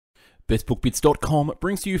bestbookbits.com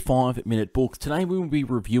brings to you 5-minute books. Today we will be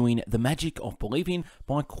reviewing The Magic of Believing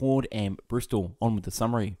by Claude and Bristol. On with the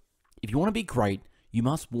summary. If you want to be great, you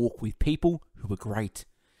must walk with people who are great.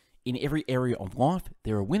 In every area of life,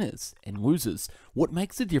 there are winners and losers. What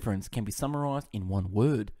makes the difference can be summarized in one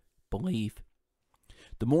word: believe.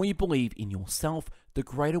 The more you believe in yourself, the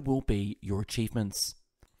greater will be your achievements.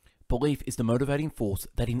 Belief is the motivating force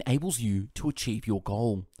that enables you to achieve your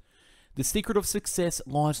goal. The secret of success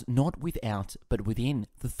lies not without, but within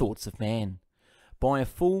the thoughts of man. By a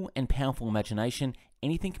full and powerful imagination,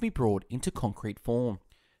 anything can be brought into concrete form.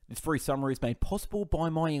 This free summary is made possible by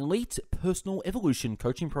my elite personal evolution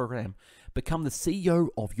coaching program. Become the CEO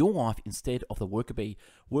of your life instead of the worker bee.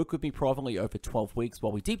 Work with me privately over 12 weeks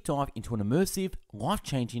while we deep dive into an immersive,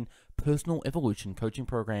 life-changing personal evolution coaching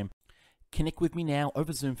program. Connect with me now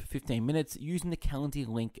over Zoom for 15 minutes using the Calendar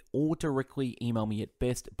link, or directly email me at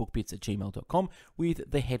bestbookbits@gmail.com with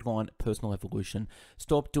the headline Personal Evolution.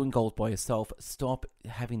 Stop doing goals by yourself, stop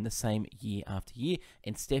having the same year after year,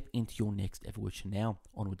 and step into your next evolution now.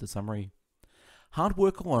 On with the summary. Hard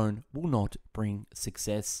work alone will not bring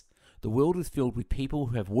success. The world is filled with people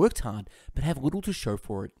who have worked hard but have little to show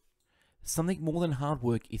for it. Something more than hard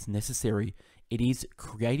work is necessary. It is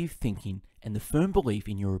creative thinking and the firm belief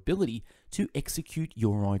in your ability to execute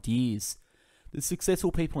your ideas. The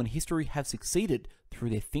successful people in history have succeeded through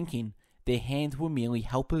their thinking. Their hands were merely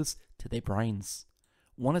helpers to their brains.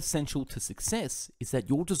 One essential to success is that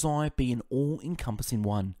your desire be an all-encompassing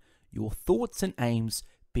one. Your thoughts and aims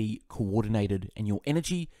be coordinated, and your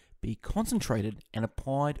energy be concentrated and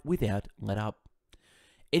applied without let up.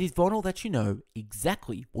 It is vital that you know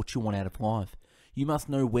exactly what you want out of life. You must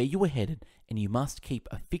know where you are headed, and you must keep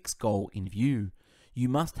a fixed goal in view. You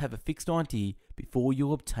must have a fixed idea before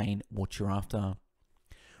you obtain what you're after.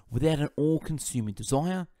 Without an all-consuming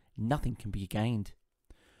desire, nothing can be gained.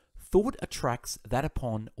 Thought attracts that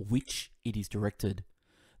upon which it is directed.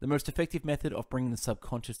 The most effective method of bringing the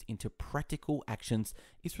subconscious into practical actions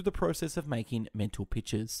is through the process of making mental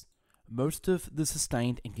pictures. Most of the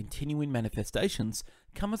sustained and continuing manifestations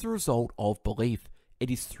come as a result of belief. It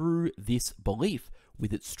is through this belief,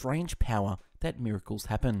 with its strange power, that miracles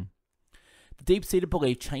happen. The deep-seated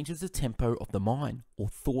belief changes the tempo of the mind, or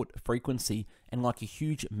thought frequency, and like a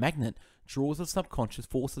huge magnet, draws the subconscious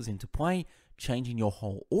forces into play, changing your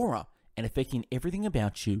whole aura and affecting everything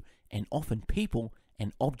about you, and often people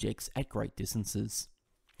and objects at great distances.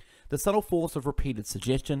 The subtle force of repeated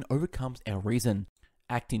suggestion overcomes our reason,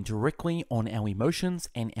 acting directly on our emotions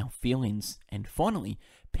and our feelings, and finally,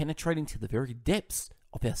 penetrating to the very depths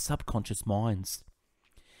of our subconscious minds.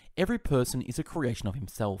 Every person is a creation of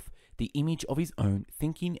himself, the image of his own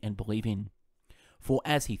thinking and believing. For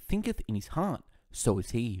as he thinketh in his heart, so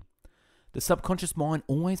is he. The subconscious mind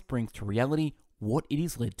always brings to reality what it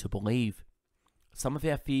is led to believe. Some of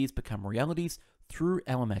our fears become realities through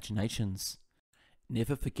our imaginations.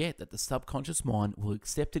 Never forget that the subconscious mind will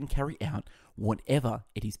accept and carry out whatever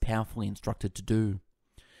it is powerfully instructed to do.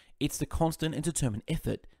 It's the constant and determined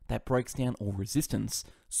effort that breaks down all resistance,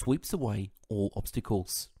 sweeps away all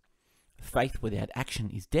obstacles. Faith without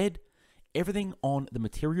action is dead. Everything on the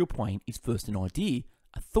material plane is first an idea,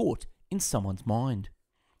 a thought in someone's mind.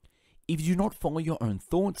 If you do not follow your own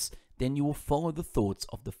thoughts, then you will follow the thoughts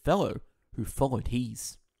of the fellow who followed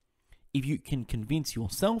his. If you can convince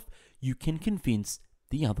yourself, you can convince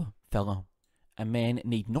the other fellow. A man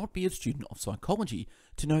need not be a student of psychology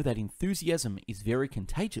to know that enthusiasm is very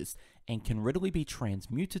contagious and can readily be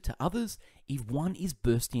transmuted to others if one is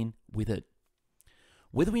bursting with it.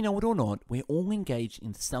 Whether we know it or not, we're all engaged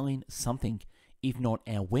in selling something, if not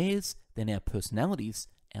our wares, then our personalities,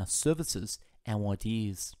 our services, our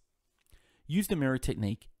ideas. Use the mirror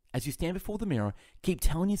technique. As you stand before the mirror, keep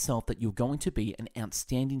telling yourself that you're going to be an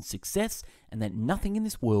outstanding success and that nothing in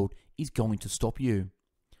this world is going to stop you.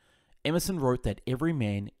 Emerson wrote that every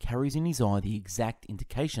man carries in his eye the exact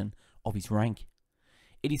indication of his rank.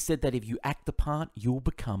 It is said that if you act the part, you will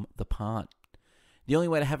become the part. The only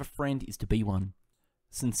way to have a friend is to be one.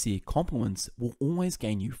 Sincere compliments will always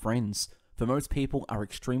gain you friends, for most people are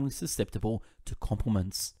extremely susceptible to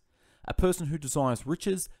compliments. A person who desires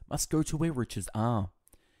riches must go to where riches are.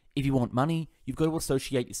 If you want money, you've got to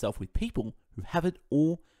associate yourself with people who have it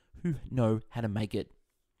or who know how to make it.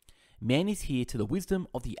 Man is here to the wisdom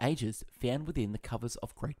of the ages found within the covers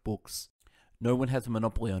of great books. No one has a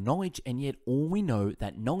monopoly on knowledge, and yet all we know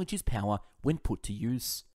that knowledge is power when put to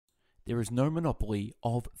use. There is no monopoly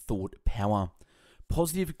of thought power.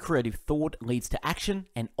 Positive creative thought leads to action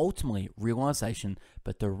and ultimately realization,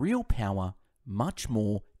 but the real power, much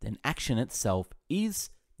more than action itself, is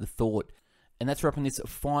the thought. And that's wrapping this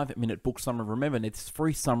 5-minute book summary. Remember, this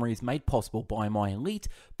free summary is made possible by my elite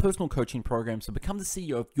personal coaching program. So become the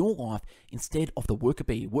CEO of your life instead of the worker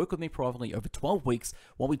bee. Work with me privately over 12 weeks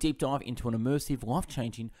while we deep dive into an immersive,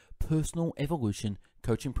 life-changing personal evolution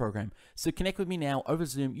coaching program. So connect with me now over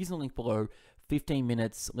Zoom using the link below. 15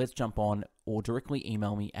 minutes, let's jump on, or directly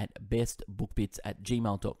email me at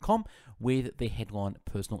bestbookbits@gmail.com with the headline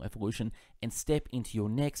Personal Evolution, and step into your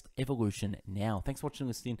next evolution now. Thanks for watching and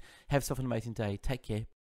listening. Have yourself an amazing day. Take care.